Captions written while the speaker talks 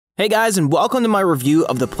Hey guys, and welcome to my review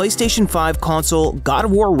of the PlayStation 5 console God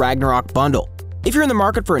of War Ragnarok bundle. If you're in the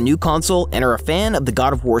market for a new console and are a fan of the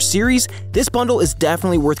God of War series, this bundle is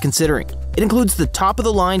definitely worth considering. It includes the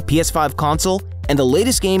top-of-the-line PS5 console and the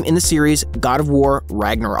latest game in the series, God of War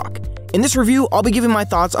Ragnarok. In this review, I'll be giving my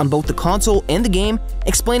thoughts on both the console and the game,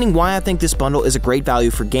 explaining why I think this bundle is a great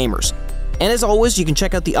value for gamers. And as always, you can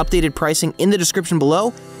check out the updated pricing in the description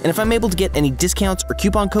below, and if I'm able to get any discounts or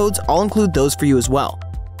coupon codes, I'll include those for you as well.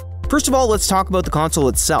 First of all, let's talk about the console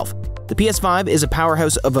itself. The PS5 is a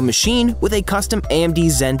powerhouse of a machine with a custom AMD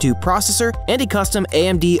Zen 2 processor and a custom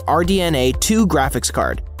AMD RDNA 2 graphics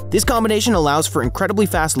card. This combination allows for incredibly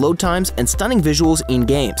fast load times and stunning visuals in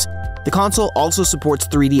games. The console also supports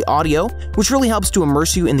 3D audio, which really helps to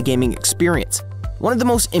immerse you in the gaming experience. One of the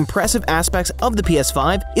most impressive aspects of the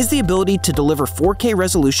PS5 is the ability to deliver 4K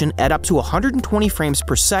resolution at up to 120 frames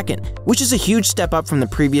per second, which is a huge step up from the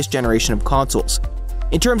previous generation of consoles.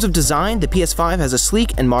 In terms of design, the PS5 has a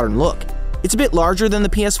sleek and modern look. It's a bit larger than the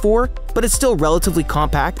PS4, but it's still relatively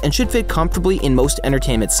compact and should fit comfortably in most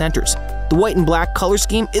entertainment centers. The white and black color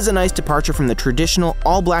scheme is a nice departure from the traditional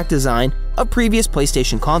all-black design of previous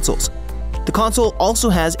PlayStation consoles. The console also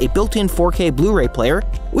has a built-in 4K Blu-ray player,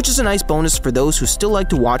 which is a nice bonus for those who still like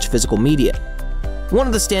to watch physical media. One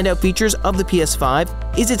of the standout features of the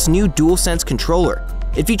PS5 is its new DualSense controller.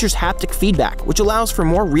 It features haptic feedback, which allows for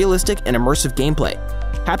more realistic and immersive gameplay.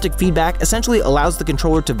 Haptic feedback essentially allows the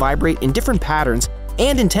controller to vibrate in different patterns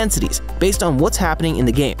and intensities based on what's happening in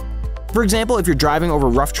the game. For example, if you're driving over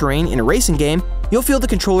rough terrain in a racing game, you'll feel the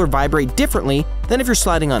controller vibrate differently than if you're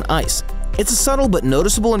sliding on ice. It's a subtle but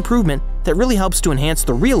noticeable improvement that really helps to enhance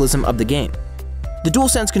the realism of the game. The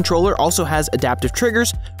DualSense controller also has adaptive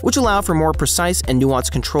triggers, which allow for more precise and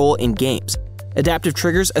nuanced control in games. Adaptive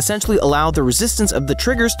triggers essentially allow the resistance of the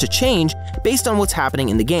triggers to change based on what's happening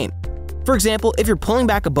in the game. For example, if you're pulling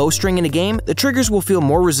back a bowstring in a game, the triggers will feel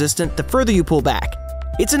more resistant the further you pull back.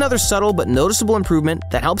 It's another subtle but noticeable improvement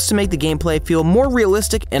that helps to make the gameplay feel more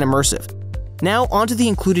realistic and immersive. Now onto the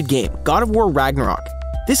included game, God of War Ragnarok.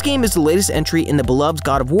 This game is the latest entry in the beloved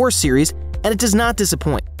God of War series, and it does not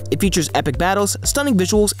disappoint. It features epic battles, stunning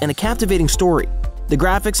visuals, and a captivating story. The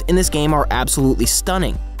graphics in this game are absolutely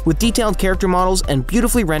stunning, with detailed character models and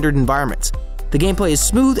beautifully rendered environments. The gameplay is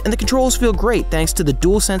smooth and the controls feel great thanks to the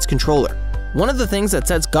DualSense controller. One of the things that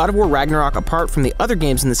sets God of War Ragnarok apart from the other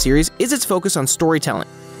games in the series is its focus on storytelling.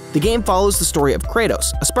 The game follows the story of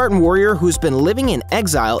Kratos, a Spartan warrior who's been living in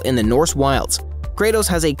exile in the Norse wilds. Kratos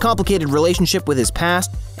has a complicated relationship with his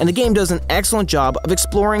past, and the game does an excellent job of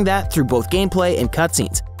exploring that through both gameplay and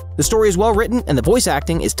cutscenes. The story is well written and the voice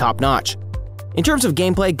acting is top-notch. In terms of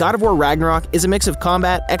gameplay, God of War Ragnarok is a mix of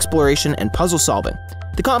combat, exploration, and puzzle solving.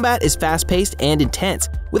 The combat is fast-paced and intense,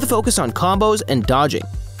 with a focus on combos and dodging.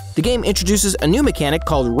 The game introduces a new mechanic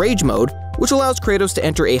called Rage Mode, which allows Kratos to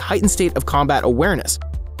enter a heightened state of combat awareness.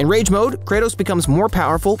 In Rage Mode, Kratos becomes more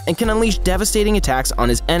powerful and can unleash devastating attacks on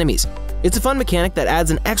his enemies. It's a fun mechanic that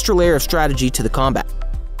adds an extra layer of strategy to the combat.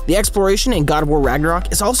 The exploration in God of War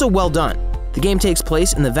Ragnarok is also well done. The game takes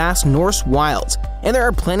place in the vast Norse wilds, and there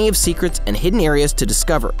are plenty of secrets and hidden areas to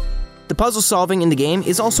discover. The puzzle solving in the game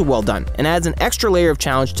is also well done and adds an extra layer of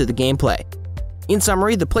challenge to the gameplay. In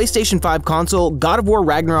summary, the PlayStation 5 console God of War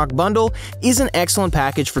Ragnarok bundle is an excellent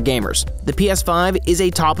package for gamers. The PS5 is a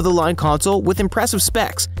top-of-the-line console with impressive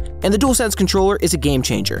specs, and the DualSense controller is a game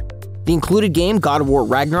changer. The included game God of War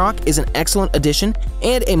Ragnarok is an excellent addition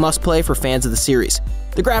and a must-play for fans of the series.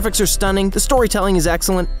 The graphics are stunning, the storytelling is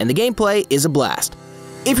excellent, and the gameplay is a blast.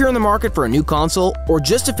 If you're in the market for a new console or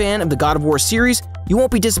just a fan of the God of War series, you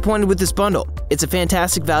won't be disappointed with this bundle. It's a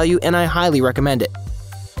fantastic value and I highly recommend it.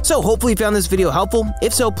 So hopefully you found this video helpful.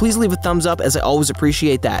 If so, please leave a thumbs up as I always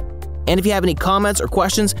appreciate that. And if you have any comments or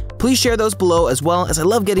questions, please share those below as well, as I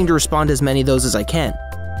love getting to respond to as many of those as I can.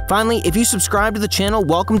 Finally, if you subscribe to the channel,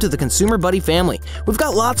 welcome to the Consumer Buddy family. We've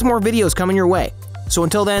got lots more videos coming your way. So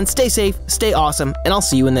until then, stay safe, stay awesome, and I'll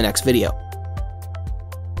see you in the next video.